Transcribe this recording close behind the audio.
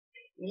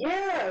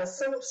Yeah,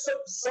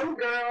 some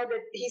girl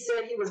that he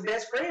said he was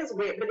best friends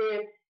with, but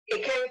then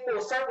it came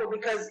full circle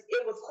because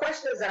it was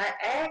questions that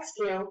I asked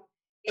him,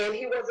 and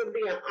he wasn't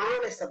being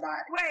honest about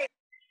it. Wait,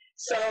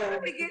 so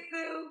let me get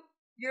to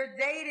you're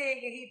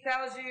dating, and he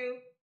tells you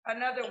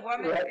another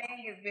woman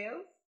paying his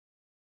bills.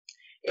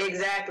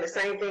 Exactly,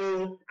 same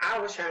thing I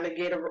was trying to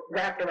get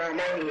wrapped around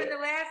my head. The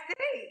last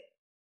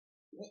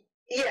date.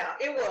 Yeah,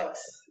 it was.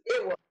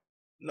 It was.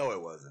 No,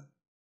 it wasn't.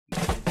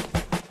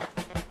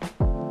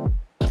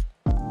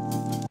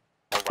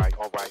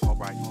 All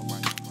right.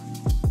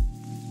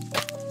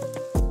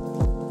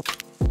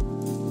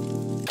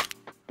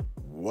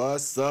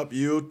 What's up,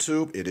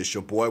 YouTube? It is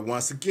your boy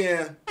once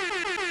again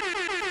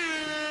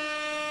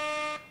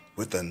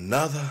with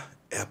another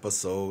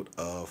episode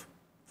of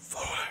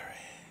Foolery.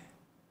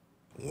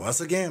 Once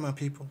again, my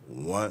people,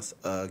 once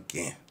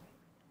again.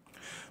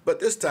 But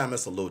this time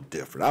it's a little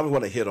different. I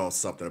want to hit on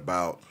something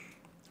about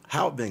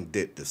how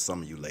vindictive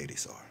some of you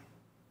ladies are.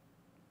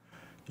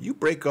 You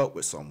break up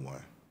with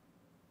someone.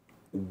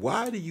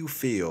 Why do you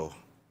feel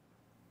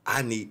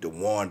I need to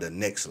warn the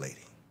next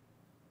lady?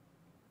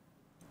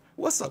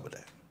 What's up with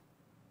that?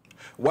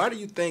 Why do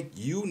you think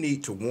you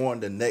need to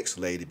warn the next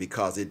lady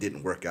because it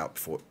didn't work out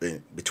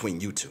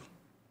between you two?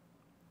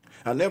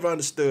 I never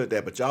understood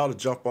that, but y'all to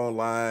jump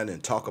online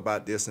and talk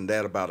about this and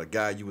that about a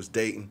guy you was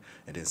dating,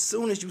 and then as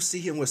soon as you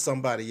see him with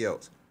somebody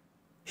else,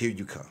 here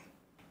you come.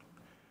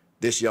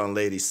 This young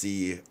lady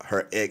see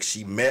her ex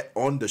she met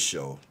on the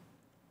show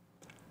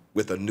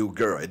with a new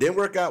girl. It didn't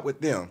work out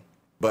with them,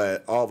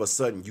 but all of a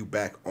sudden you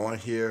back on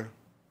here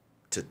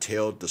to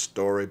tell the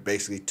story,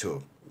 basically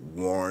to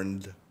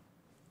warn,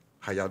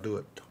 how y'all do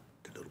it?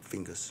 The little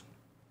fingers.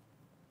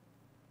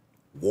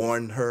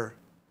 Warn her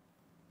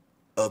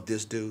of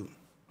this dude.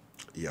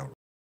 Yeah.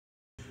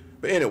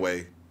 But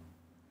anyway,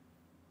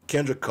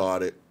 Kendra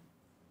caught it,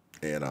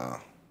 and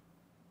I'll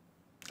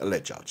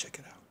let y'all check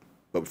it out.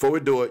 But before we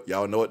do it,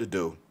 y'all know what to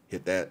do.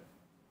 Hit that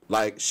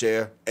like,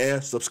 share,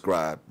 and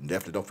subscribe.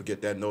 Definitely don't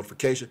forget that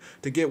notification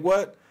to get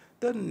what?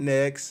 The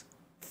next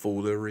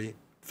Foolery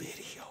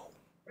video.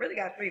 Really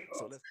got 3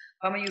 phones.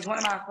 I'm gonna use one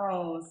of my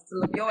phones to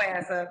look your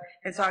ass up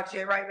and talk to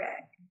you right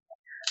back.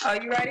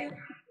 Are you ready?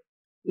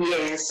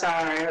 Yeah,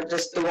 sorry, I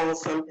just threw on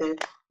something.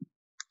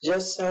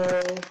 Just so,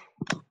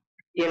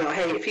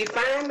 hey, if you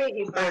find me,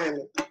 you find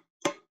me.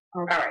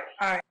 All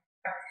right.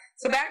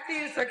 So back to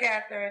you, Sir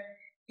Catherine.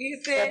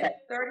 Houston,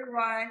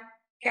 31,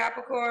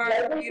 Capricorn,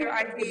 computer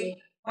ID,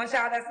 one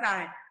child, that's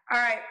 9. All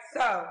right,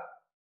 so,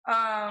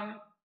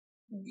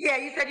 yeah,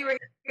 you said you were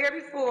here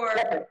before.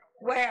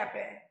 What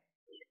happened?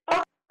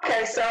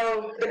 Okay,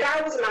 so the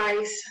guy was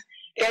nice,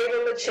 gave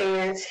him a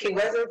chance. He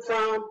wasn't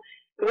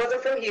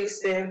from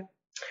Houston,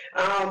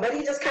 but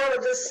he just kind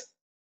of just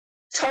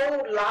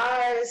told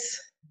lies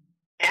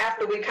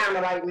after we kind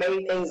of like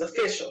made things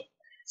official.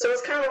 So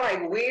it's kind of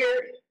like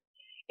weird,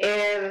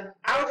 and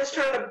I was just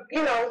trying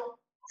to,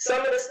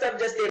 some of the stuff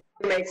just didn't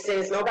make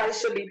sense. Nobody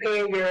should be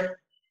paying your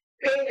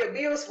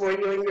bills for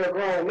you, and you're a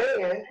grown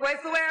man. Wait,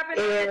 so what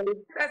happened?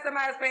 That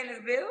somebody's paying his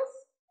bills?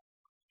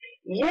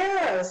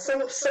 Yeah, some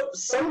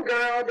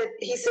girl that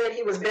he said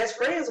he was best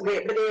friends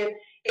with, but then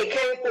it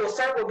came full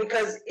circle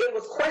because it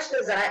was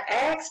questions that I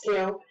asked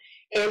him,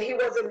 and he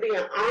wasn't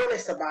being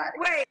honest about it.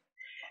 Wait,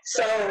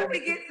 so let me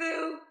get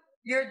to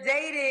you're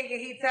dating,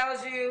 and he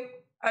tells you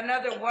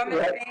another woman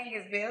paying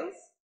his bills.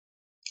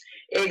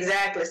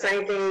 Exactly,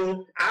 same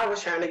thing I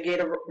was trying to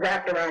get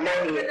wrapped around my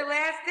head. The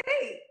last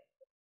date.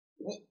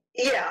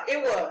 Yeah,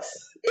 it was.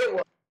 It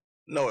was.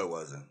 No, it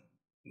wasn't.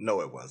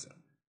 No, it wasn't.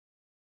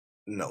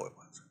 No, it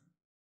wasn't.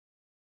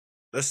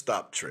 Let's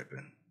stop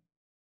tripping.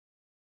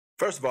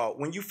 First of all,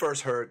 when you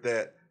first heard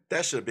that,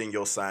 that should have been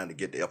your sign to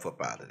get the F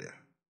up out of there.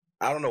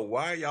 I don't know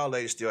why y'all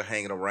ladies still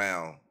hanging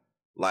around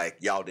like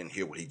y'all didn't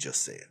hear what he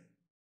just said.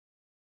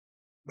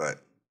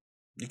 But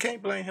you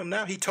can't blame him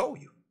now. He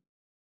told you.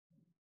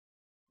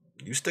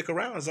 You stick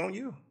around, it's on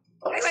you.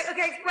 Okay,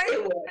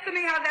 explain to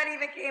me how that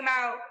even came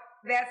out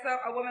that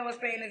a woman was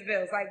paying his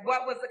bills. Like,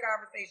 what was the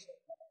conversation?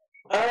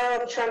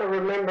 I'm trying to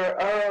remember.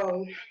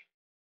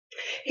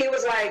 He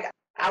was like,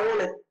 I want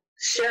to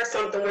share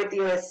something with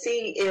you and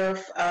see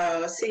if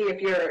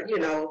you're,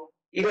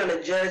 you're going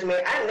to judge me.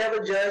 I never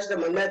judged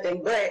them or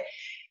nothing, but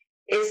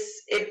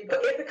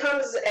it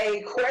becomes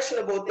a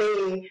questionable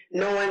thing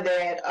knowing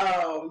that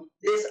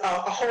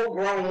a whole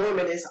grown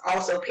woman is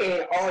also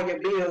paying all your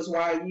bills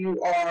while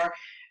you are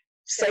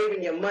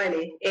saving your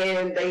money,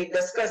 and they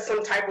discuss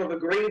some type of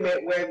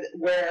agreement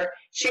where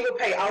she will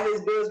pay all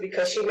his bills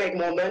because she make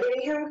more money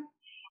than him,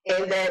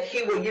 and that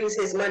he will use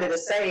his money to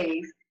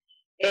save.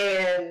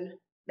 And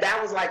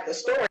that was like the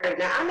story.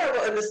 Now I never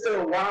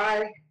understood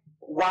why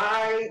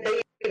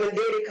they even did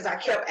it, because I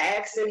kept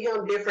asking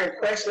him different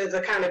questions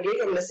to kind of get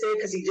him to say it,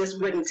 because he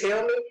just wouldn't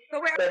tell me.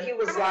 But he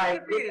was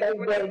like,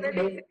 were they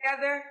living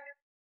together?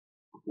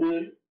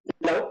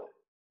 Nope.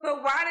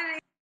 So why did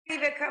it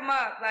even come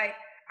up? Like,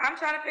 I'm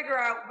trying to figure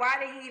out why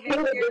did he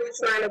even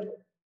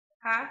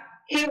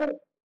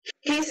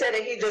He said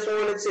that he just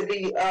wanted to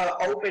be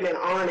open and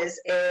honest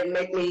and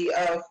make me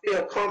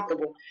feel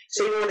comfortable.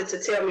 So he wanted to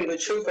tell me the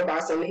truth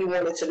about something. He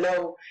wanted to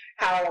know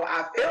how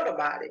I felt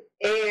about it.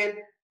 And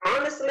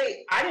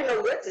honestly, I didn't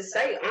know what to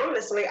say.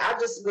 Honestly, I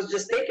just was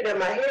just thinking in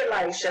my head,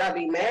 like, should I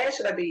be mad?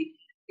 Should I be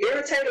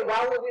irritated?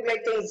 Why would we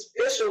make things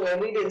official when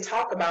we didn't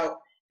talk about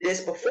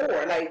this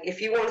before? Like, if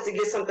you wanted to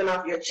get something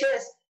off your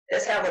chest,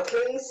 let's have a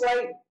clean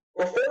slate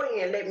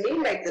beforehand. Let me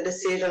make the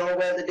decision on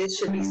whether this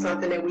should be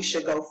something that we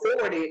should go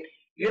forward in.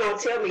 You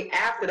don't tell me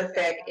after the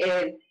fact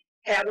and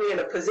have me in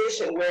a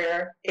position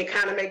where it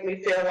kind of make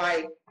me feel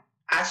like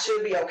I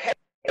should be okay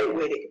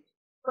with it.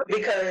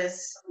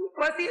 Because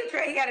was he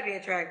attractive? He got to be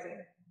attractive.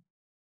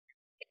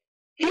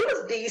 He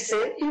was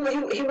decent.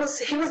 He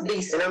was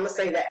decent. I'm gonna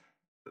say that.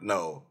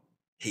 No,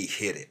 he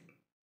hit it.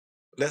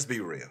 Let's be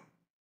real.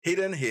 He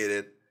didn't hit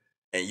it,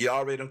 and you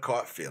already done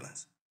caught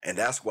feelings, and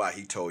that's why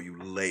he told you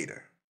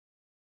later.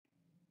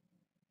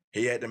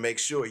 He had to make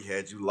sure he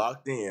had you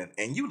locked in,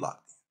 and you locked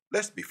in.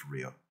 Let's be for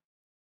real.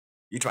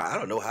 You try, I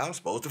don't know how I'm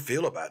supposed to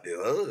feel about this.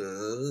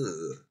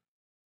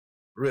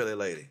 Really,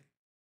 lady.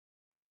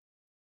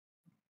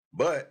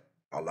 But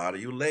a lot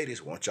of you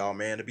ladies want y'all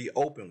man to be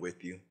open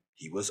with you.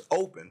 He was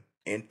open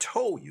and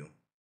told you.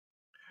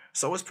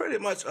 So it's pretty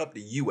much up to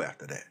you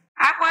after that.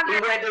 I wonder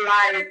if he was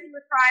trying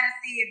to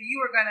see if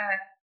you were going to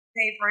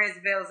pay for his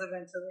bills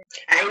eventually.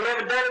 I ain't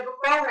never done it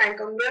before. I ain't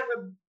going to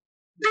never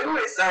do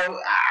it. So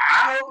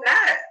I hope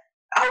not.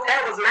 I hope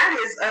that was not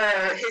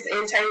his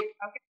intake.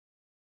 Okay.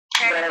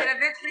 And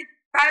eventually,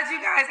 how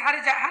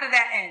did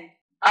that end?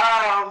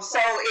 So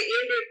it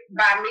ended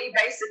by me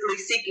basically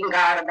seeking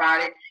God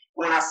about it.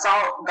 When I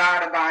sought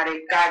God about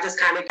it, God just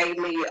kind of gave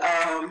me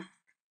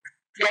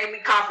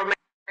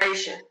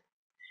confirmation.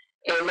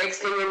 And next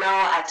thing you know,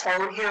 I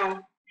told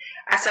him,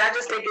 I said, I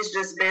just think it's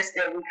just best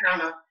that we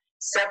kind of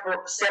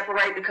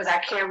separate because I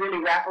can't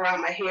really wrap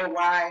around my head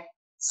why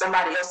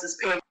somebody else is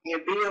paying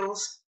your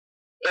bills.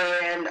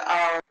 And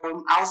I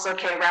also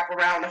can't wrap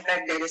around the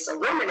fact that it's a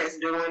woman that's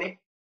doing it.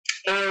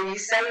 And you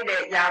say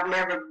that y'all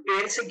never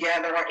been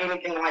together or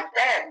anything like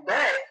that,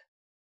 but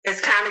it's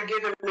kind of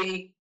giving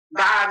me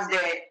vibes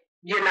that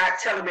you're not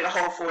telling me the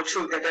whole full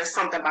truth, that there's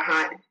something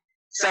behind it.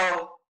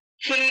 So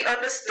he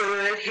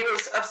understood. He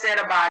was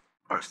upset about it.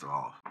 First of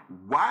all,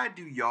 why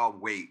do y'all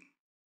wait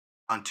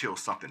until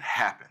something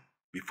happened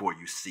before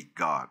you seek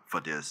God for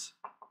this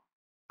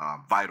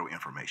vital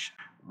information?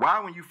 Why,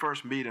 when you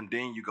first meet him,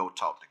 then you go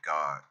talk to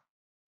God,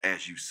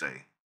 as you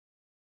say,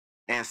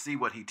 and see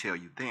what he tell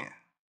you then?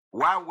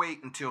 Why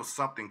wait until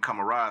something come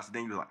arise,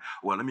 then you're like,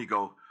 well, let me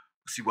go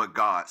see what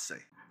God say?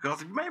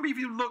 Because maybe if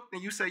you look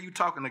and you say you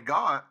talking to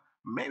God,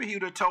 maybe he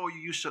would have told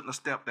you shouldn't have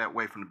stepped that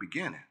way from the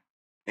beginning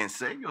and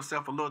save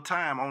yourself a little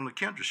time on the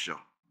Kendra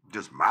show.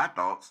 Just my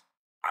thoughts.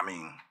 I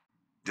mean,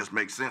 just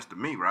makes sense to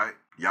me, right?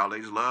 Y'all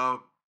ladies love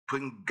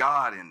putting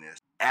God in this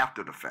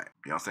after the fact.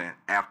 You know what I'm saying?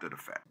 After the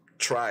fact.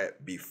 Try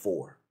it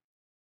before,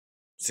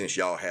 since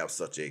y'all have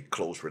such a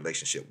close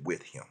relationship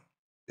with him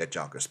that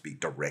y'all can speak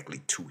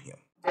directly to him.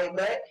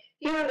 But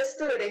he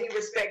understood and he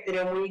respected,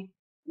 and we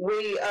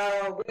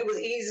was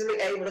easily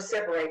able to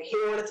separate. He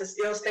wanted to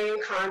still stay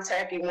in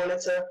contact. He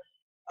wanted to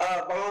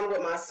bond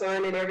with my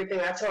son and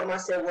everything. I told him, I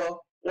said,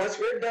 well, once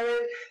we're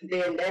done,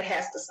 then that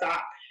has to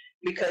stop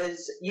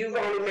because you've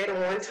only met him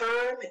one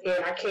time,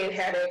 and I can't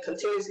have that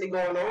continuously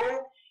going on.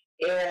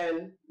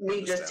 And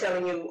me just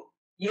telling you,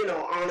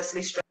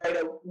 honestly, straight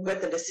up, what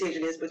the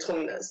decision is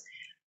between us.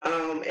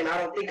 And I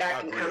don't think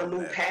I can kind of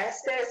move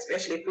past that,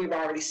 especially if we've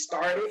already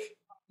started.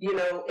 In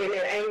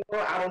that angle,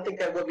 I don't think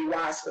that would be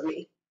wise for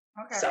me.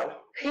 Okay. So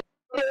he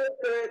did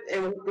good,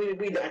 and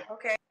we done.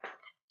 Okay.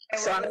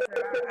 So well, I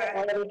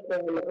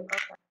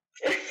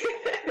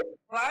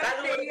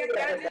understand you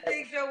gotta do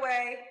things your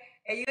way,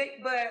 but let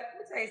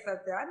me tell you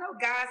something. I know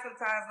guys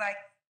sometimes like,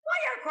 why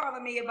y'all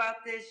calling me about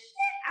this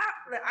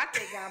shit? I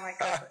think God might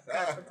cuss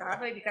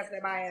sometimes. Maybe because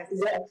of my ass.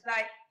 Yes.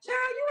 Like,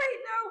 child, you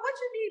ain't know what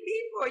you need me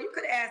for. You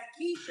could ask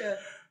Keisha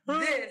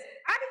this.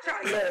 I be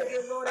trying to get a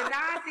good word, and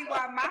now I see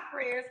why my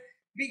prayers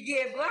be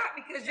getting blocked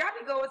because y'all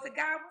be going to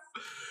God.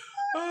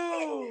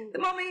 The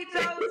moment he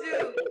told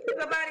you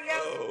somebody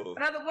else,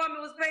 another woman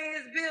was paying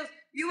his bills,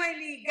 you ain't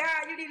need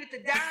God. You needed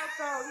the down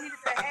tone. You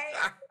needed to hey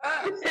up.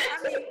 I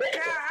mean,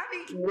 God, I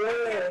be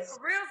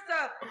for real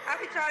stuff. I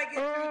be trying to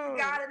get through to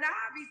God, and now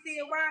I be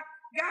seeing why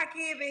God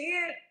can't even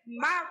hear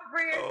my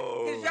prayers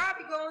because y'all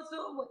be going to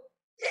him with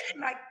shit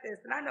like this,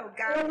 and I know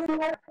God.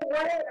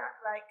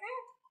 Like,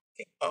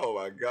 oh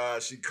my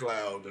God, she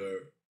clowned her.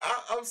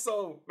 I'm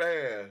so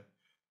mad.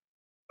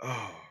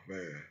 Oh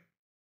man,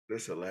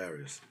 this is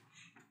hilarious.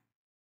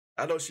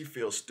 I know she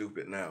feels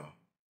stupid now.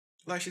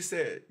 Like she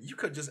said, you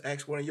could just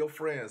ask one of your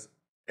friends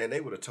and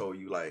they would have told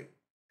you, like,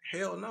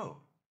 hell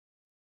no.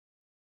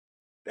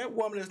 That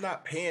woman is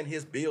not paying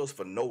his bills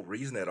for no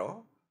reason at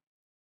all.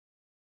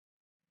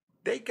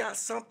 They got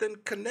something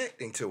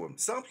connecting to him.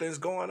 Something's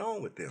going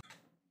on with them.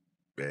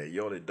 Man,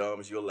 you're the dumb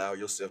as you allow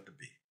yourself to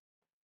be.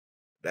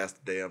 That's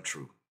the damn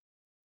truth.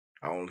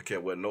 I don't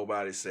care what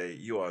nobody say.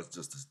 You are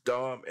just as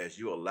dumb as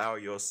you allow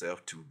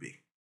yourself to be.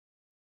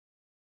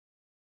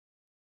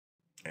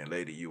 And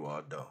lady, you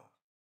are dumb.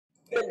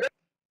 The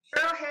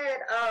girl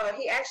had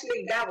he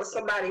actually got with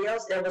somebody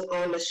else that was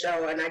on the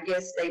show, and I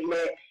guess they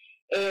met.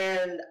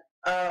 And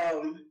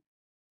um,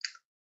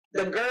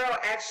 the girl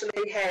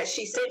actually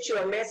she sent you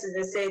a message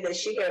and said that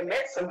she had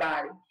met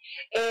somebody,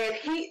 and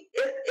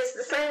it's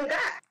the same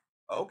guy.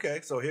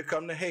 Okay, so here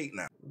come the hate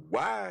now.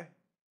 Why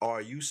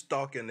are you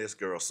stalking this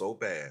girl so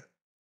bad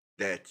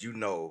that you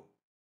know?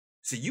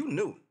 See, you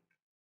knew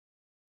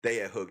they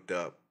had hooked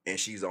up and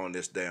she's on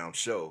this damn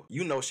show.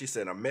 You know she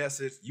sent a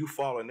message, you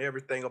following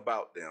everything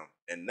about them,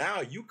 and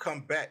now you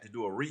come back to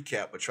do a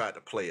recap but tried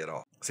to play it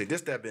off. See,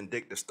 this that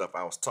vindictive stuff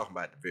I was talking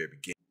about at the very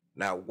beginning.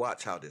 Now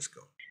watch how this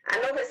goes. I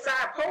know his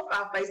side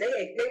profile face.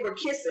 They were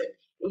kissing.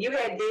 You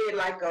had did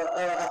like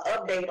a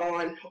update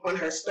on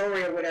her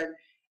story or whatever.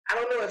 I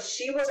don't know if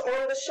she was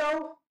on the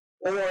show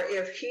or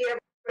if he ever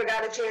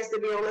got a chance to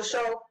be on the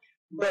show,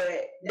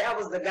 but that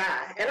was the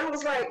guy. And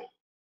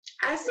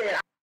I said,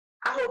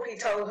 I hope he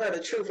told her the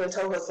truth and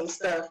told her some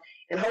stuff.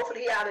 And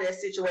hopefully he out of that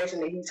situation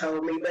that he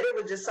told me. But it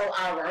was just so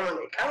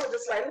ironic. I was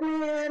just like,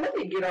 man, let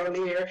me get on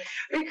here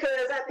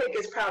because I think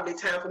it's probably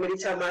time for me to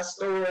tell my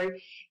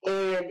story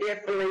and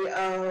definitely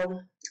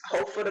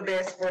hope for the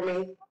best for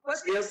me.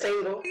 Still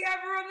single. Was he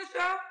ever on the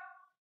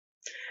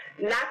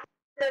show? Not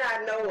that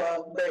I know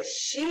of, but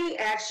she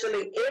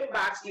actually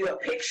inboxed you a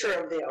picture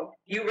of them.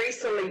 You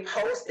recently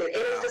posted, and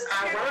it's just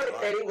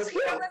ironic that it was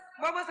him.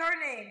 What was her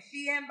name?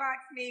 She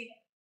inboxed me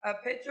a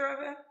picture of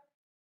him.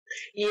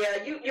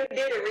 Yeah, you did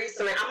it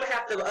recently. I'm gonna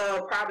have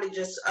to probably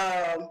just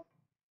and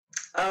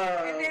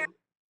they're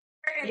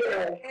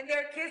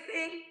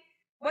kissing.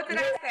 What did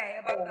I say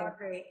about the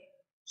update?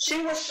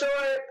 She was short.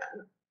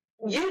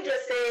 You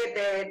just said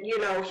that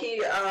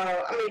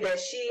that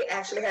she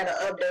actually had an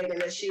update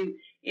and that she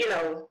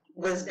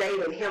was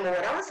dating him or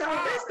whatever. So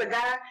that's the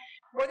guy.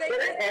 Were they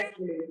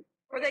kissing?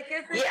 Were they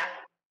kissing? Yeah.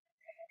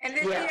 And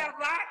did she have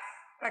locks?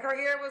 Like her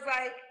hair was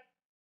like.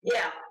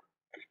 Yeah.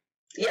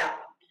 Yeah.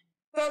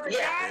 So the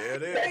guy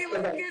that he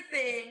was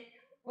kissing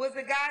was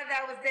the guy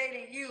that was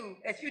dating you,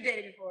 that you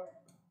dated before.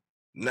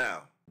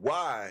 Now,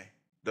 why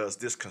does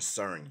this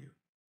concern you?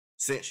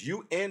 Since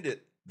you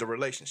ended the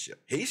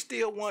relationship, he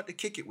still wanted to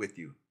kick it with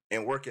you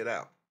and work it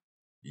out.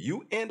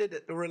 You ended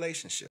the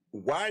relationship.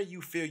 Why do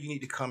you feel you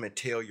need to come and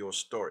tell your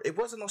story? It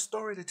wasn't no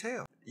story to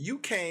tell. You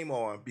came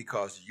on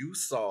because you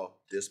saw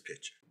this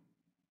picture.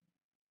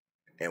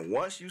 And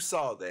once you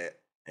saw that,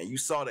 and you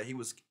saw that he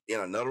was in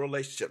another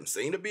relationship and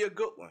seemed to be a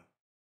good one,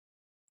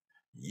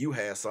 you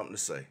had something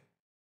to say.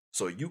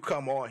 So you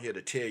come on here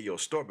to tell your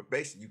story, but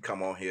basically you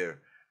come on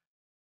here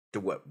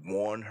to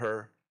warn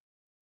her.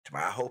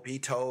 I hope he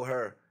told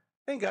her.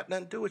 Ain't got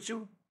nothing to do with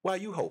you. Why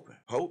you hoping?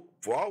 Hope,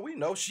 for all we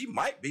know, she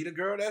might be the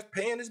girl that's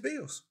paying his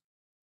bills.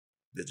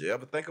 Did you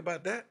ever think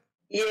about that?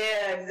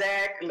 Yeah,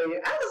 exactly. I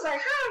was like,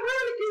 how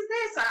ironic is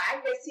that? So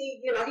I guess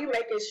he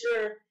making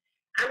sure.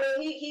 I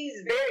mean,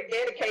 he's very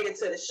dedicated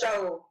to the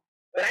show,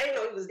 but I didn't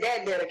know he was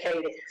that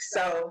dedicated.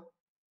 So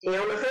he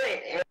on the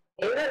hunt.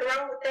 Ain't nothing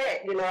wrong with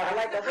that. I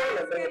like the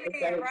hunt.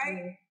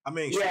 Right? I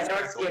mean, she's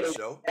back on the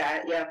show. Yeah.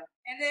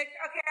 And then,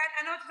 okay,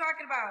 I know what you're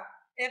talking about.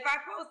 If I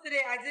posted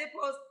it, I did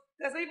post,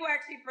 because people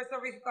actually for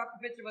some reason thought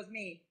the picture was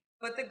me.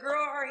 But the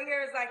girl, her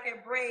hair is like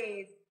in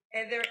braids,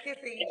 and they're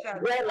kissing each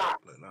other. Dreadlock.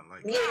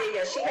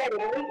 Yeah. She had it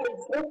neatly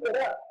slipped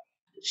up.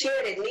 She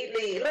had it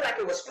neatly. It looked like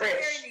it was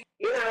fresh.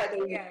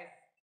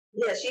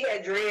 Yeah, she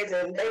had dreads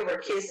and they were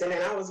kissing,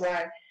 and I was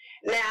like,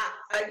 now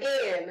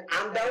again,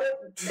 I'm done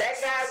with that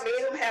guy. Me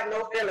and him have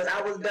no feelings.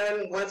 I was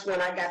done once when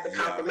I got the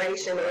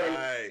confirmation, and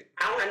I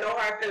don't have no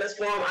hard feelings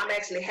for him. I'm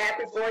actually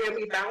happy for him.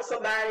 He found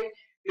somebody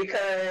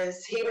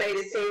because he made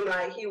it seem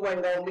like he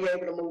wasn't going to be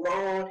able to move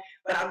on.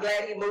 But I'm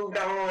glad he moved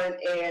on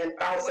and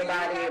found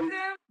somebody.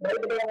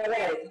 Maybe they all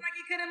right. Like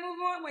he couldn't move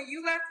on when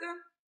you left him.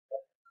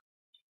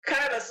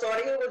 Kind of, sort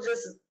of.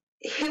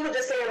 He was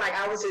just saying like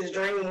I was his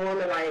dream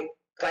woman, like.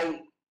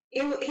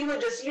 He would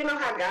just,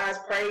 how guys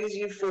praise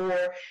you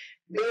for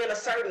being a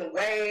certain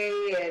way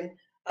and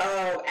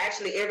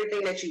actually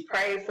everything that you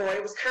prayed for.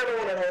 It was kind of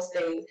one of those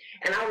things.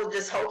 And I was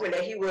just hoping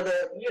that he would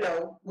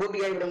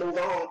be able to move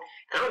on.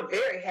 And I'm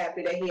very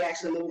happy that he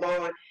actually moved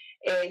on.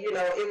 And,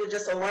 it was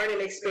just a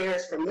learning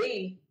experience for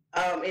me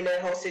in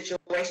that whole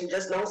situation.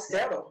 Just don't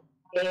settle.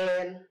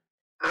 And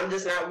I'm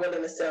just not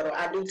willing to settle.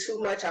 I do too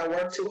much. I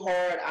work too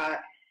hard. I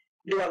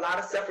do a lot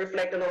of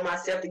self-reflecting on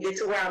myself to get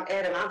to where I'm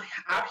at. And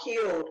I've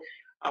healed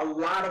a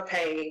lot of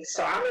pain.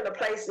 So I'm in a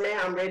place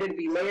now, I'm ready to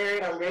be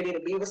married, I'm ready to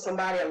be with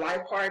somebody, a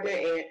life partner,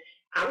 and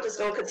I'm just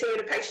going to continue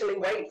to patiently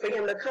wait for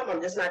him to come.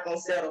 I'm just not going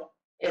to settle.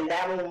 And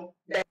that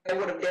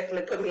would have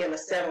definitely put me in a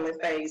settling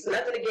phase.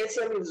 Nothing against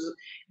him, he was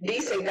a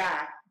decent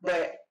guy,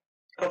 but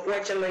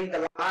unfortunately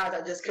the lies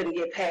I just couldn't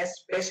get past,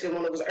 especially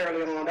when it was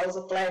early on. Those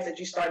are flags that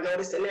you start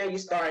noticing now, you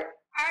start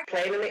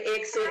planning the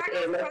exit.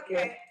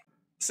 And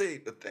see,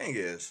 the thing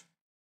is,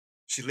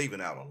 she's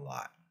leaving out a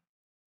lot.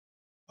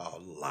 A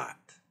lot.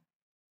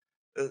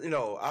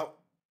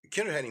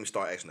 Kendra hadn't even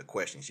started asking the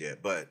questions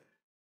yet, but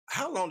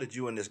how long did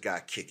you and this guy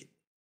kick it?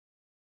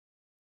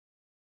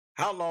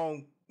 How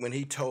long when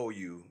he told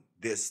you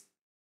this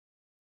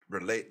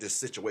relate this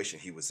situation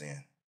he was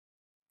in.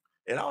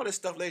 And all this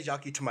stuff, ladies, y'all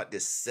keep talking about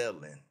this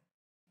settling.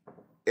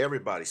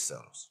 Everybody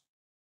settles.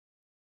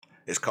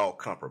 It's called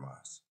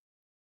compromise.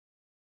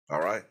 All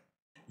right?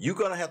 You're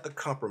going to have to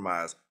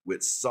compromise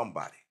with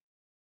somebody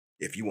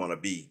if you want to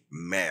be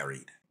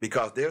married,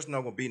 because there's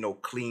not going to be no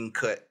clean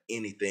cut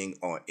anything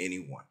on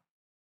anyone.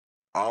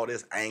 All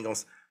this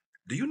angles.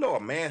 Do you know a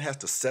man has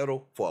to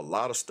settle for a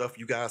lot of stuff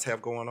you guys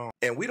have going on?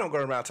 And we don't go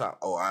around talking,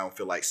 oh, I don't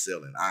feel like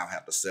settling. I don't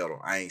have to settle.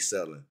 I ain't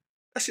settling.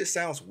 That shit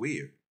sounds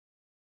weird.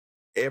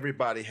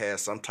 Everybody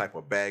has some type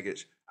of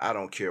baggage. I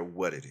don't care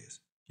what it is.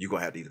 You're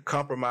going to have to either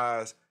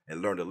compromise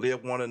and learn to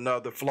live one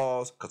another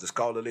flaws, because it's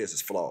called it is,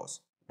 it's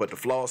flaws. But the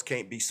flaws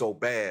can't be so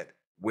bad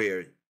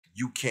where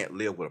you can't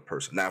live with a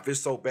person. Now, if it's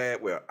so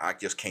bad where I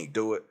just can't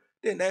do it,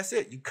 then that's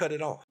it. You cut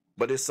it off.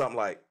 But it's something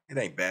like, it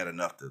ain't bad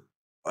enough to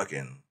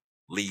fucking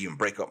leave and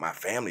break up my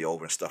family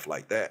over and stuff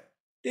like that.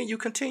 Then you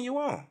continue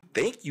on.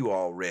 Think you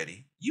all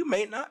ready. You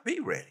may not be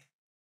ready.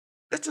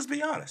 Let's just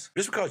be honest.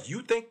 Just because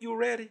you think you're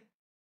ready,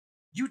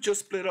 you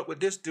just split up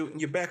with this dude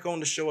and you're back on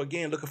the show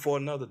again looking for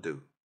another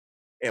dude.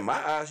 In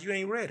my eyes, you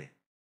ain't ready.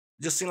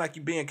 It just seem like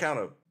you're being kind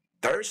of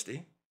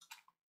thirsty.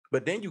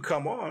 But then you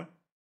come on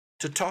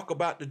to talk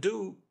about the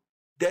dude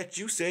that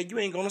you said you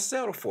ain't going to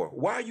settle for.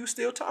 Why are you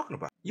still talking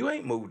about it? You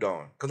ain't moved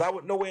on. Because I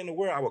would, nowhere in the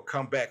world I would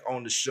come back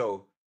on the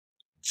show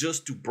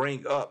just to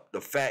bring up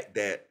the fact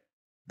that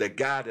the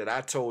guy that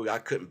I told you I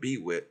couldn't be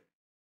with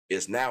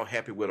is now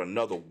happy with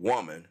another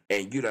woman,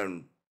 and you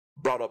done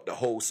brought up the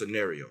whole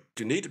scenario. What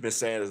you need to be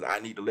saying is I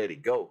need to let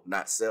it go,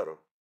 not settle,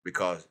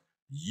 because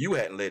you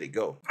hadn't let it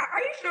go. Are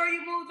you sure you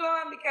moved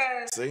on?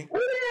 Because See?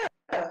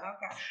 Yeah.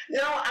 okay.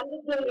 No, I'm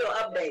just giving you an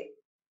update.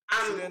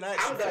 I'm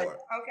done.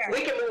 Okay.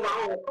 We can move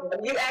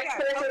on. You asked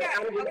questions,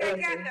 I'm just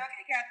answering. Catherine.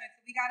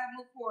 So we gotta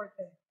move forward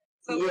then.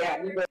 So Yeah,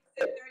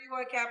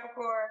 31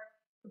 Capricorn,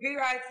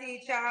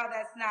 PRIT child,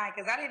 that's 9.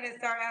 Because I didn't even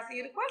start asking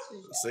you the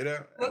questions. See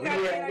that? What kind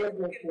of man are you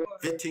looking for?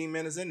 15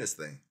 minutes in this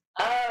thing.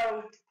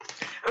 I'm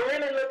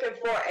really looking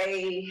for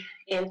a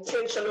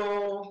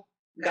intentional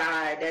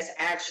guy that's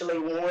actually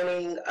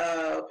wanting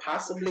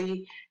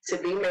possibly to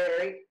be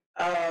married,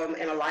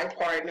 and a life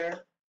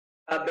partner,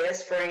 a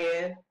best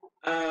friend,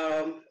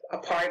 a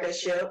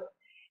partnership,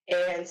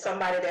 and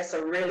somebody that's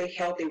a really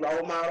healthy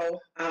role model.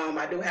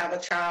 I do have a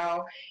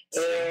child,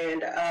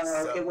 and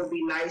it would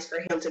be nice for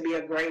him to be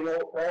a great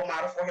role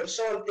model for him,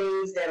 showing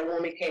things that a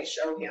woman can't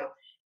show him.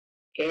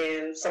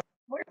 And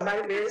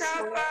somebody very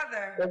smart.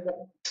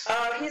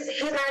 He's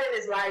not in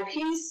his life.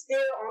 He's still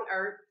on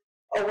Earth,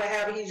 or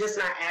whatever. He's just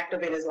not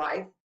active in his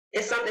life.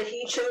 It's something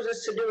he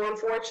chooses to do,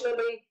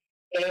 unfortunately,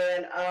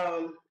 and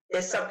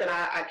it's something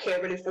I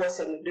can't really force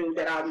him to do.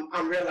 That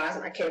I'm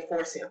realizing I can't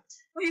force him.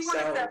 Well, you want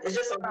so it's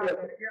just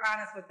you're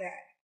honest with that.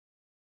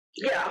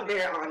 Yeah, I'm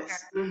very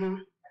honest. Okay. Mm-hmm.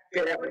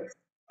 Very honest.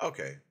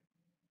 Okay.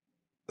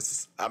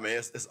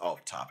 It's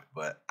off topic,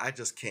 but I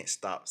just can't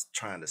stop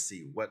trying to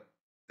see what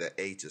the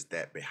age is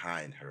that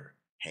behind her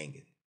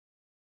hanging.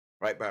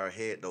 Right by her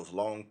head, those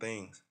long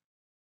things.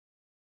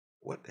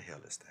 What the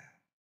hell is that?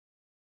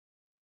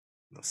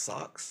 No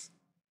socks?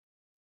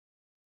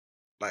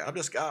 Like, I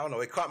don't know.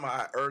 It caught my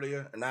eye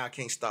earlier, and now I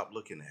can't stop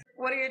looking at it.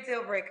 What are your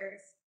deal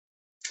breakers?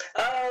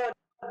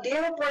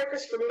 Deal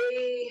breakers for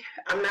me,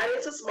 I'm not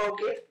into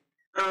smoking.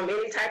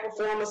 Any type of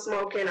form of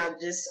smoking, I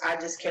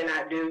just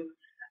cannot do.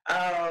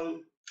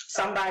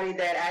 Somebody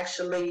that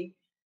actually,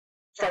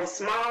 from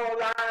small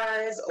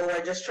lies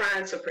or just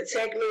trying to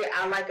protect me,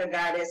 I like a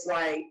guy that's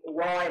like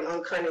raw and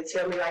uncut and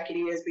tell me like it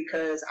is,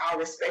 because I'll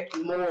respect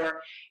you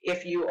more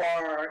if you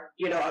are,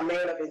 a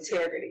man of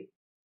integrity.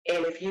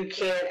 And if you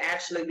can't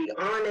actually be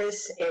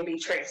honest and be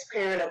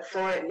transparent up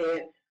front,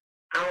 then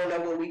I don't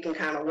know what we can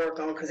kind of work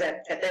on, because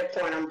at that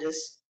point,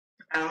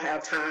 I don't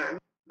have time.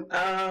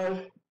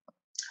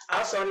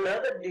 Also,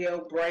 another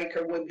deal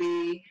breaker would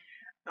be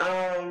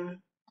a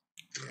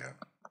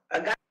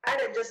guy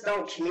that just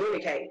don't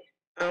communicate.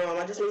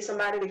 I just need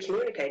somebody to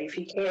communicate. If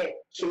he can't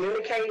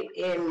communicate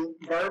in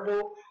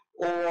verbal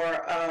or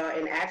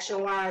in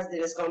action-wise,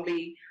 then it's going to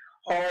be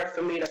hard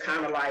for me to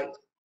kind of like,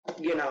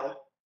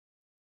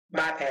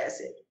 bypass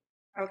it.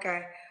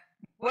 Okay.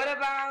 What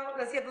about,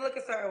 let's get to look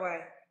a certain way?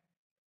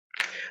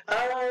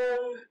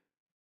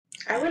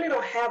 I really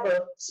don't have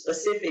a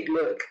specific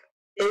look.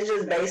 It's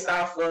just based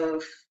off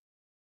of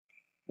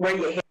where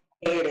your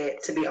head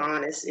at, to be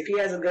honest. If he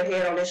has a good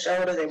head on his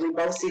shoulders and we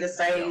both see the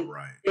same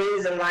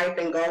things in life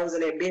and goals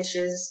and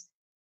ambitions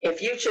in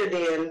future,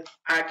 then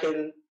I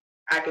can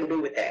do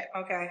with that.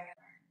 Okay.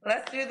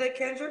 Let's do the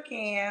Kendra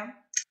Cam.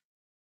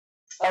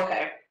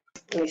 Okay.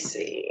 Let me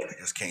see. I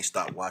just can't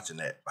stop watching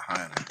that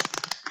behind her.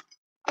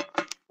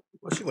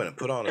 Well, she went and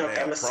put on a I'm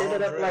going to sit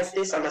it up dress. Like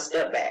this. I'm going to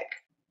step back.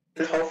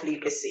 And hopefully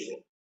you can see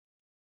me.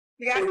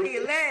 You got to see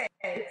your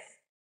legs.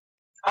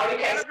 Oh, you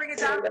can't bring it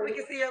down so we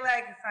can see your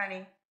legs,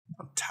 honey.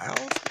 I'm tired.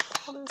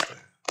 What is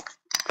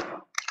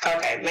that?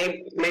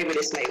 Okay, maybe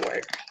this may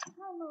work. I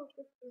don't know if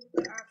this is a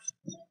good option.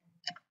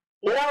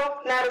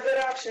 No, not a good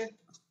option.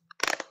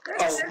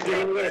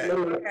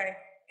 Okay.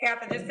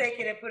 Catherine, just take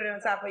it and put it on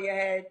top of your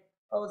head.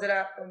 Hold it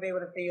up and be able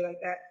to feel you like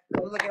that.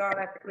 We'll look at all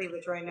that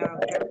cleavage right now.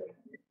 Look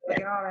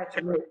at all that.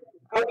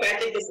 Okay, I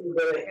think this is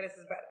good. Okay, this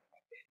is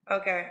better.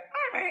 Okay.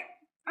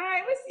 All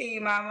right. We see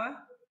you, Mama.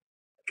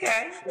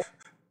 Okay.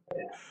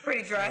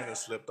 Pretty dress. Kendra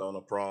slipped on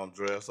a prom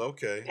dress.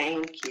 Okay.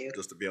 Thank you.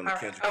 Just to be on the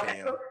Kendra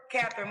cam. So,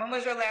 Catherine, when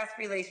was your last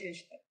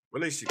relationship?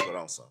 At least she put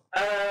on something.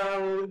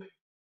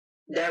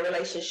 That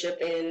relationship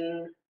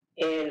in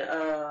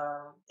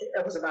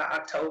that was about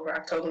October,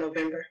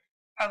 November.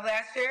 Of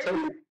last year?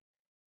 So,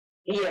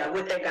 yeah,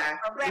 with that guy.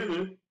 Of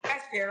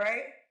last year,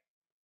 right?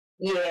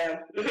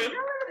 Yeah. You live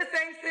in the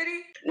same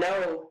city?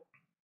 No.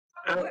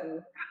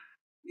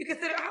 You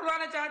consider, how long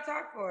did y'all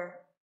talk for?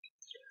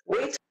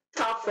 We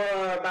talked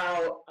for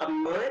about a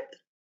month.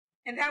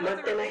 And that was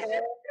a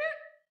relationship?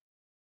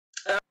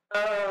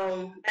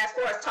 As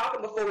far as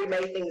talking before we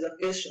made things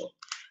official.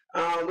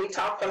 We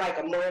talked for like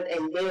a month,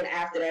 and then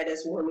after that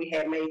is when we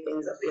had made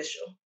things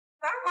official.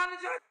 How long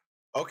did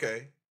y'all?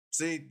 Okay.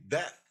 See,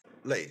 that,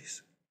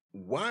 ladies,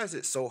 why is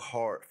it so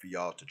hard for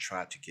y'all to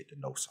try to get to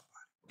know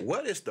somebody?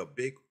 What is the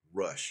big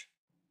rush?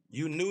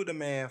 You knew the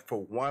man for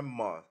 1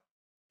 month,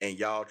 and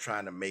y'all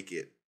trying to make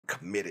it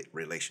committed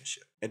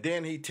relationship. And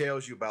then he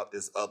tells you about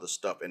this other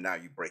stuff, and now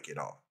you break it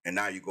off. And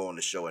now you go on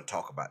the show and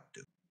talk about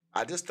it.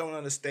 I just don't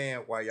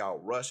understand why y'all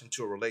rush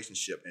into a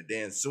relationship, and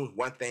then as soon as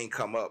one thing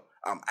come up,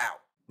 I'm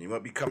out. You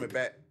might be coming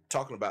back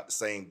talking about the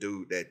same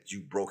dude that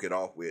you broke it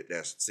off with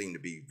that seemed to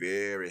be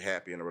very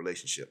happy in a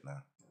relationship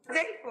now.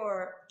 Date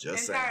for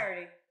just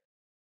entirety.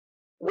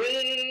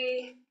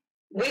 We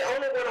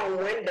only went on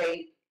one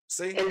date.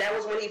 See? And that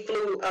was when he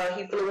flew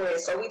in.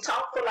 So we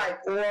talked for like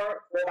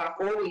about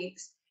 4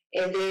 weeks,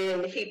 and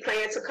then he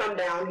planned to come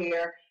down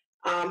here.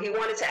 He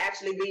wanted to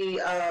actually be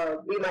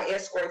my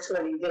escort to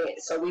an event.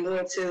 So we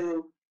went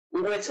to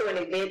an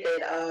event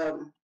that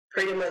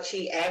pretty much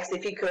he asked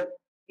if he could,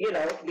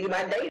 be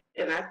my date,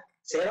 and I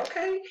said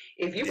okay,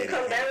 if you can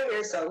come down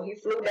here. So he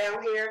flew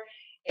down here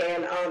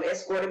and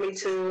escorted me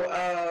to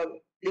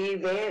the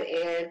event,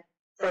 and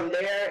from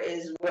there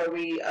is where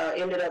we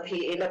ended up.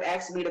 He ended up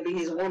asking me to be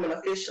his woman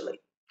officially,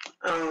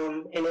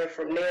 and then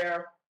from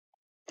there,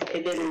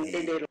 it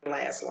didn't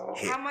last long.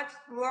 How much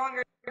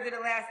longer did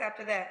it last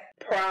after that?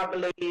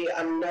 Probably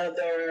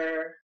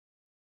another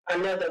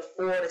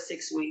 4 to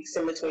 6 weeks,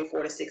 in between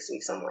 4 to 6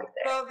 weeks, something like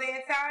that. So the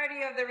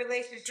entirety of the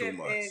relationship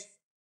is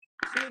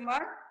 2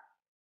 months?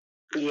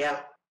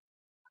 Yeah.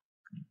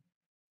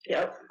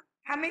 Yep.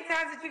 How many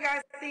times did you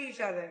guys see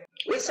each other?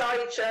 We saw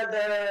each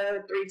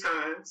other 3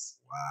 times.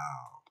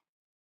 Wow.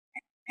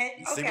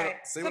 And, okay.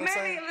 So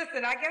maybe,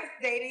 listen, I guess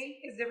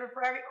dating is different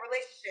for every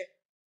relationship.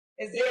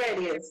 Yeah,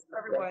 it is. For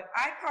everyone.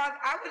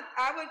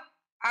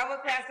 I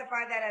would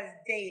classify that as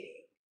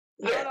dating.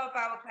 Yeah. I don't know if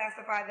I would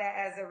classify that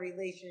as a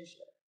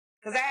relationship.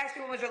 Because I asked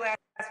you when was your last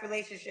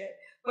relationship.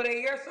 But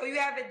so you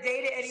haven't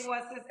dated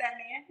anyone since that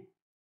man?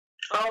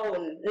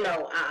 Oh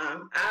no,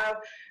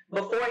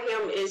 before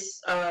him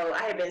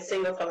I had been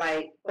single for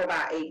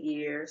about 8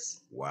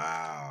 years.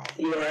 Wow.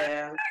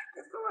 Yeah.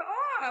 What's going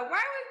on?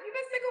 Why was you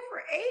been single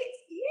for 8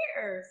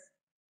 years?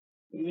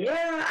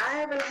 Yeah, I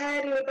haven't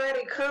had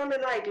anybody come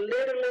and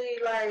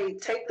literally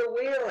take the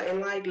wheel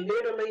and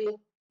literally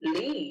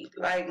lead.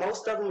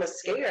 Most of them are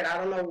scared. I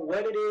don't know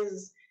what it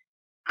is.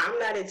 I'm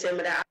not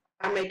intimidated.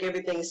 I make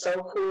everything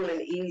so cool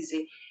and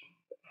easy.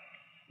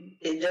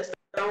 It just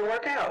don't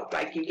work out.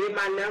 You get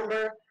my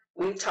number,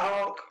 we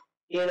talk,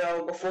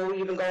 before we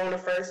even go on the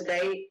first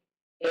date,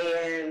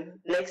 and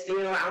next thing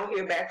you know, I don't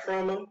hear back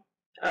from them.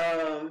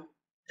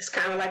 It's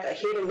kind of like a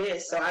hit and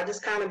miss. So I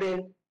just kind of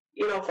been,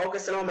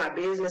 focusing on my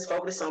business,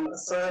 focusing on my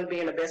son,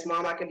 being the best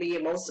mom I can be,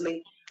 and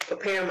mostly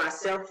preparing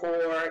myself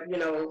for,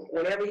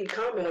 whenever he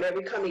comes, and whenever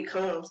he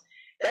comes.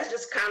 That's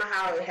just kind of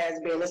how it has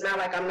been. It's not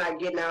like I'm not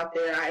getting out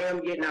there. I am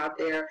getting out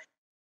there.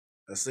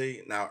 And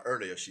see, now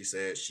earlier she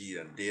said she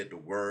done did the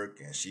work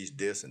and she's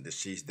this and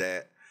she's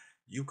that.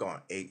 You've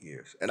gone 8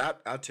 years. And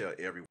I tell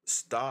everyone,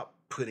 stop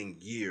putting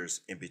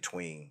years in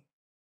between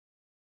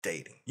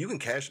dating. You can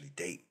casually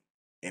date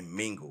and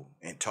mingle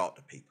and talk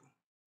to people.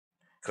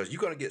 Because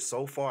you're going to get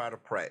so far out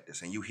of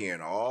practice and you're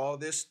hearing all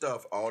this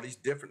stuff, all these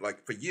different,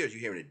 for years,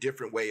 you're hearing a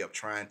different way of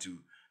trying to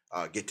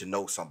get to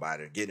know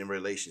somebody, get in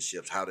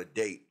relationships, how to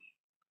date.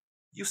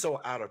 You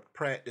so out of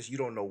practice, you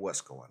don't know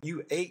what's going on.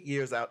 You 8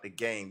 years out the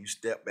game, you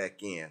step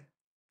back in,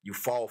 you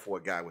fall for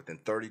a guy within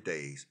 30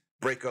 days,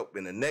 break up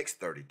in the next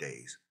 30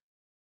 days,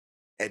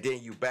 and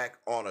then you back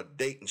on a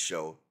dating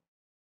show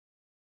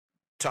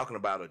talking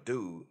about a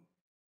dude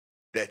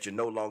that you're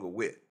no longer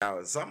with. Now,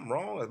 is something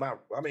wrong?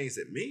 Is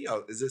it me,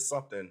 or is this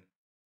something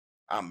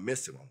I'm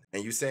missing on?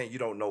 And you're saying you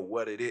don't know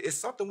what it is. It's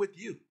something with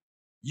you.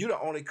 You're the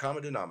only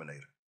common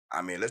denominator.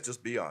 Let's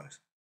just be honest.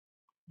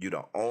 You're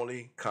the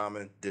only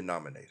common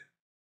denominator.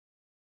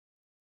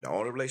 The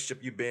only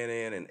relationship you've been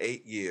in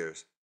 8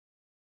 years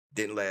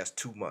didn't last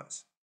 2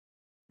 months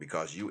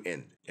because you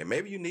ended it. And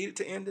maybe you needed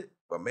to end it,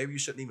 but maybe you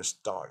shouldn't even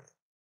start it.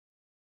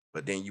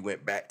 But then you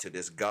went back to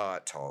this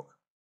God talk,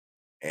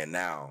 and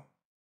now,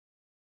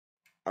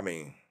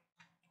 maybe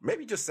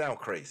you just sound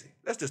crazy.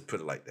 Let's just put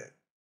it like that.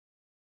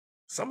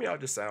 Some of y'all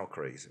just sound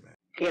crazy, man.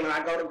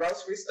 I go to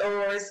grocery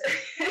stores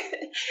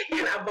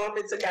and I bump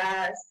into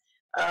guys.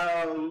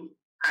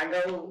 I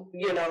go,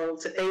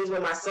 to things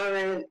with my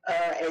son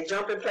at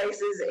jumping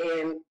places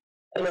and,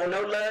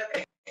 no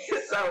luck.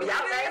 So y'all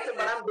laughing,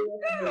 but I'm doing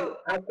it.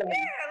 Yeah,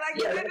 like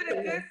you live in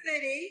a good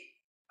city.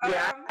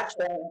 Yeah, I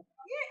try.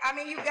 Yeah, I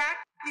mean, you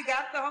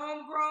got the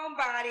homegrown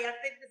body. I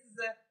think this is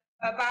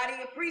a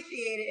body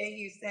appreciated in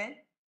Houston.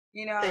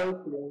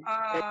 Thank you. So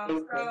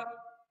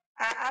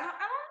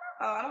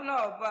I don't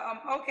know, but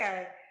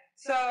okay.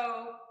 So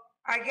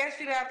I guess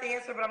you don't have to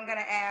answer, but I'm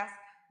gonna ask.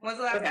 When's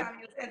the last time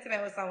you was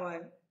intimate with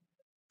someone?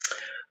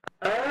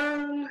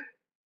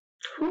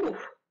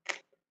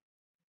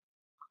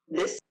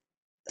 This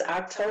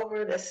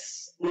October.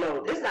 This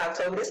is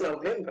October. This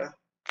November.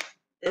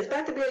 It's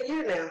about to be a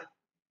year now.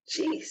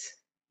 Jeez.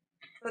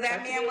 So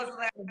that man was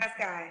the last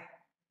guy.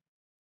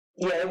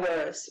 Yeah, it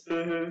was.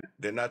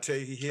 Didn't I tell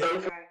you he hit?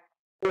 Okay.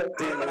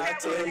 Didn't I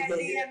tell you he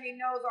hit? He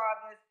knows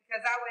all this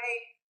because I would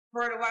hate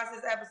for her to watch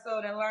this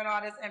episode and learn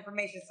all this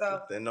information.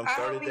 So within them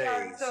 30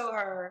 days, told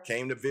her,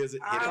 came to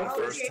visit, hit him the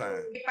first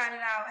time.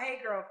 Finding out, hey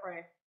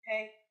girlfriend,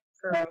 hey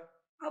girl.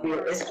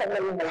 It's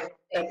coming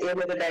at the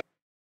end of the day.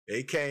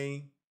 He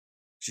came.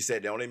 She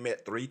said they only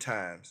met 3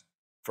 times.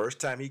 First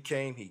time he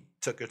came, he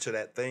took her to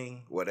that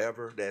thing,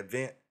 whatever, that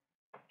event.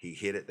 He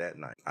hit it that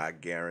night. I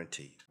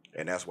guarantee.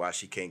 And that's why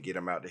she can't get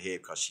him out the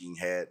head, because she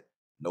had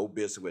no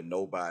business with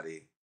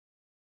nobody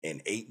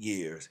in 8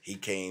 years. He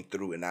came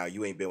through, and now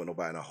you ain't been with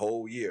nobody in a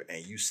whole year,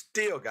 and you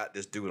still got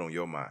this dude on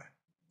your mind.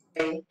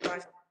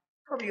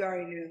 Probably you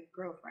already knew,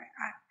 girlfriend.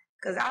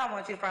 Because I don't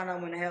want you to find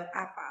out when the hell I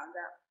found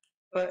out.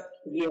 But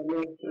yeah,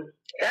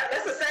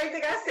 that's the same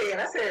thing I said.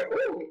 I said,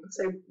 ooh. I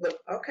said,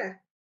 okay.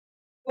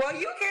 Well,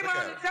 you came on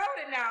and told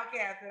it now,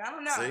 Catherine. I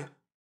don't know. See?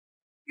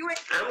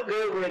 I'm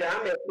good with it.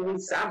 I'm at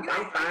peace. I'm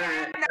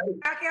fine. Now,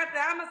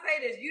 Catherine, I'm going to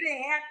say this. You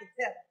didn't have to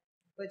tell it,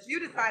 but you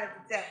decided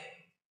to tell it.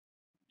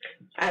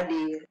 I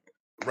did.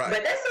 Right.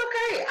 But that's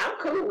okay. I'm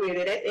cool with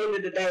it. At the end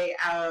of the day,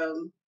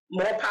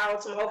 more power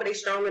to them. Hopefully they're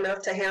strong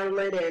enough to handle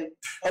it, and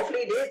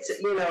hopefully they did,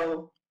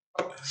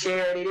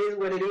 share it. It is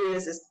what it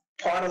is. It's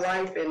part of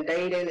life and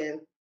dating,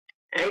 and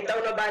I ain't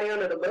throw nobody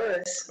under the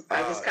bus.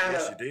 I just kind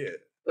of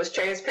was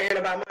transparent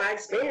about my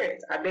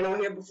experience. I've been on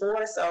here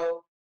before,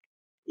 so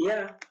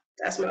yeah,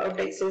 that's my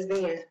update since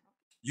then.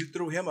 You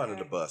threw him under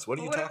the bus. What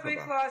are you talking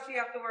about? What flaws you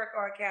have to work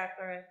on,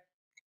 Catherine?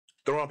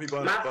 Throwing people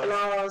under the bus? My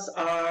flaws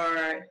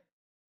are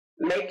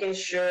making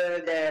sure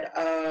that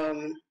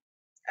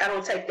I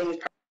don't take things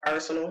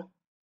personal.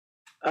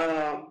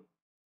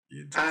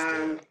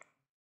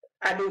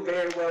 I do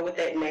very well with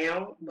that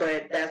now,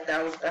 but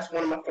that's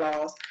one of my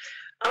flaws.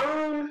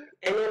 And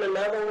then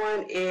another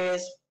one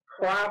is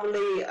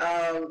probably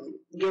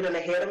getting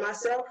ahead of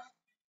myself,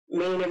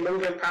 meaning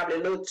moving probably a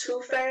little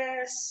too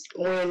fast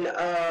when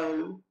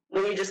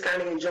you just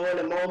kind of enjoying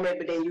the moment,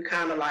 but then you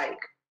kind of like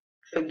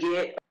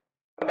forget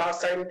about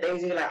certain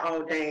things. You're like,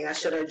 oh dang, I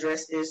should have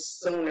addressed this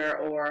sooner.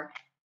 Or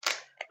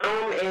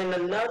and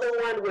another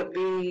one would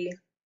be,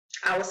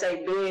 I would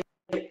say, being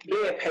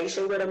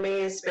patient with a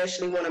man,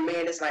 especially when a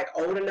man is like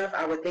old enough.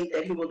 I would think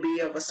that he would be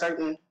of a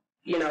certain,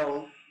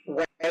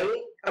 way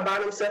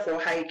about himself or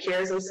how he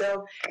carries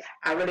himself.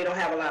 I really don't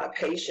have a lot of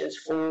patience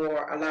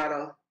for a lot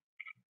of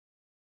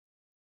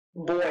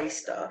boy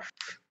stuff.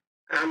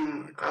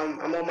 I'm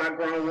on my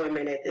grown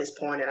women at this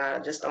point, and I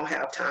just don't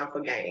have time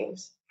for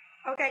games.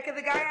 Okay, could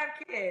the guy have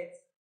kids?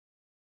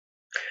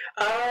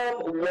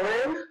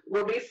 One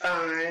will be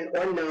fine,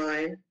 or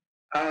none.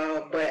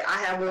 But I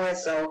have one,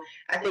 so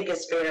I think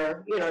it's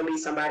fair, to meet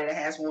somebody that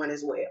has one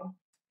as well.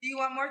 Do you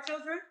want more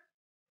children?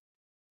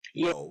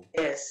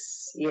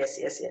 Yes.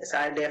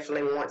 I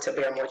definitely want to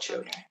bear more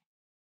children.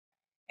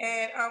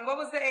 Okay. And what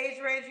was the age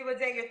range you would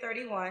date? You're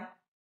 31.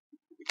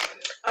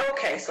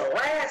 Okay, so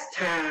last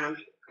time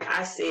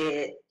I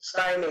said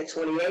starting at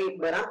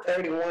 28, but I'm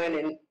 31,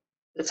 and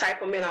the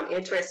type of men I'm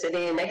interested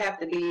in, they have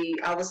to be,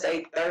 I would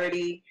say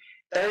 30,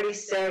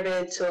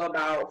 37 to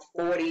about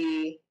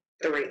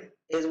 43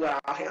 is what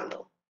I'll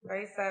handle.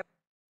 37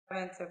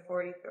 to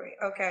 43.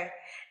 Okay.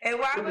 And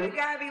why would a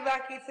guy be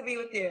lucky to be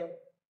with you?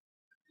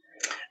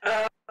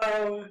 I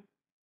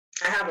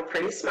have a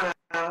pretty smile.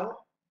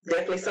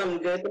 Definitely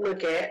something good to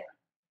look at.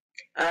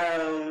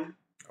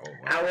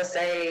 I would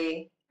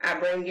say I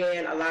bring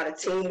in a lot of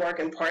teamwork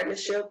and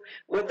partnership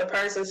with the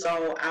person,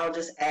 so I'll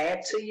just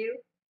add to you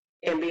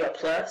and be a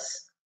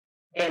plus.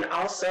 And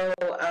also,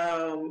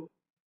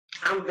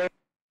 I'm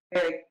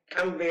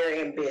very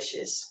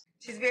ambitious.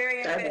 She's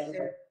very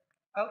ambitious.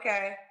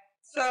 Okay.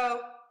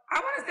 So I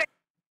want to say.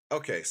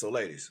 Okay, so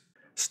ladies,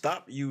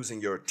 stop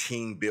using your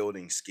team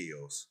building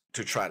skills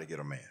to try to get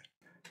a man.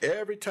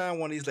 Every time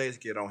one of these ladies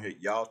get on here,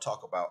 y'all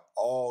talk about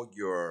all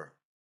your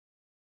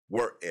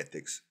work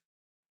ethics.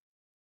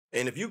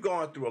 And if you're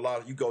going through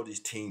you go to these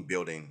team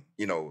building,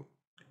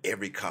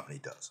 every company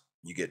does.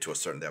 You get to a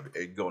certain level,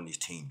 you go on these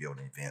team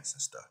building events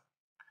and stuff.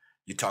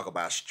 You talk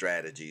about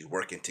strategies,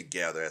 working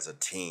together as a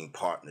team,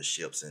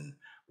 partnerships, and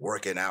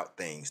working out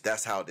things.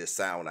 That's how this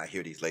sound when I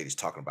hear these ladies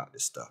talking about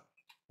this stuff.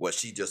 What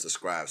she just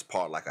describes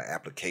part like an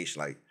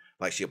application,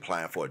 like she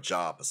applying for a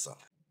job or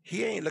something.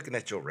 He ain't looking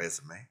at your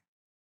resume.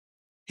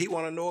 He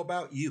want to know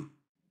about you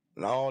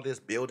and all this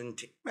building.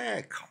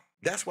 Man, come.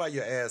 That's why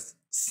your ass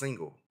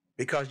single.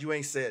 Because you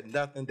ain't said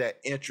nothing that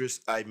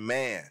interests a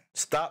man.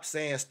 Stop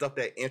saying stuff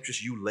that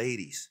interests you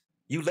ladies.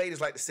 You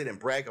ladies like to sit and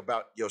brag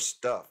about your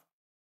stuff.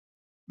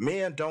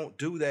 Men don't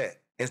do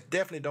that. And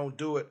definitely don't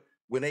do it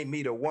when they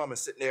meet a woman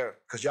sitting there.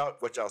 Because y'all,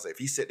 what y'all say, if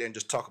he sit there and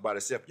just talk about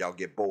himself, y'all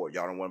get bored.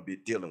 Y'all don't want to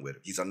be dealing with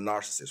him. He's a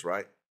narcissist,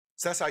 right?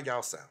 So that's how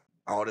y'all sound.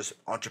 All this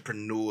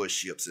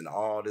entrepreneurships and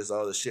all this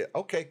other shit.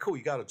 Okay, cool.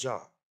 You got a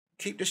job.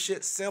 Keep the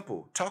shit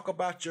simple. Talk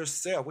about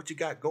yourself, what you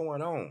got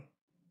going on.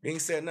 You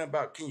ain't said nothing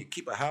about, can you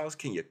keep a house?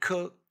 Can you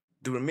cook?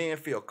 Do the men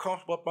feel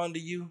comfortable up under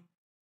you?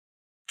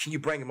 Can you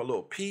bring him a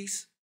little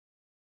peace?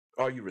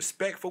 Are you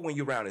respectful when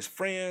you're around his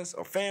friends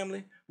or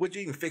family? Would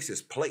you even fix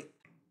his plate?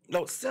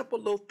 No, simple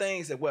little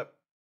things that what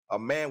a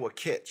man will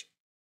catch.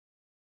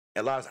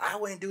 And a lot of I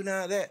wouldn't do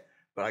none of that.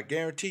 But I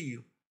guarantee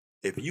you,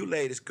 if you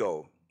ladies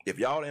go, if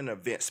y'all in an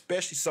event,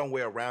 especially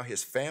somewhere around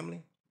his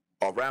family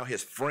or around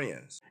his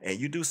friends, and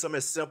you do something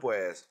as simple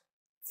as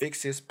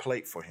fix his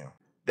plate for him,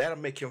 that'll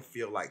make him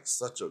feel like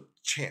such a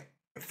champ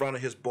in front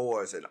of his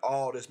boys and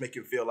all this, make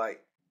him feel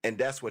like, and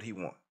that's what he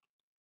wants.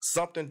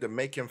 Something to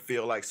make him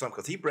feel like something,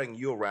 because he bringing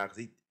you around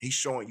because he's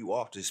showing you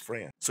off to his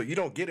friends. So you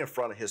don't get in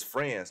front of his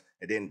friends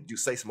and then you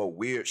say some more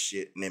weird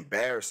shit and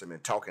embarrass him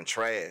and talking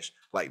trash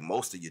like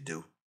most of you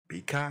do.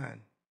 Be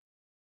kind.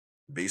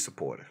 Be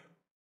supportive.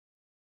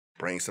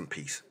 Bring some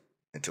peace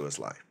into his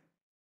life.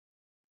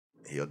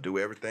 He'll do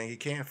everything he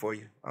can for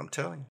you. I'm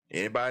telling you.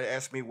 Anybody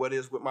ask me what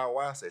is with my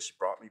wife? I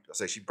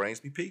say she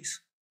brings me peace.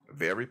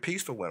 Very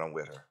peaceful when I'm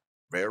with her.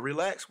 Very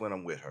relaxed when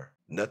I'm with her.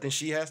 Nothing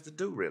she has to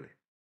do, really.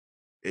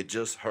 It's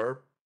just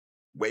her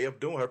way of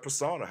doing, her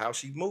persona, how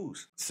she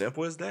moves.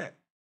 Simple as that.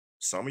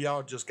 Some of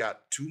y'all just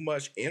got too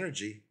much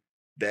energy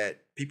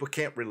that people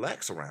can't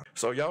relax around.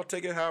 So y'all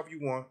take it however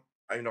you want.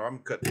 I'm going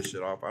to cut this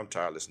shit off. I'm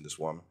tired of listening to this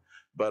woman.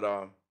 But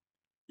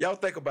y'all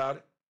think about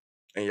it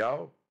and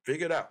y'all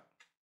figure it out.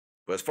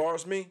 But as far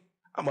as me,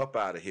 I'm up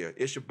out of here.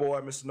 It's your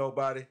boy, Mr.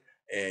 Nobody.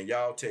 And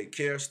y'all take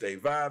care. Stay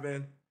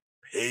vibing.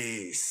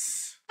 Peace.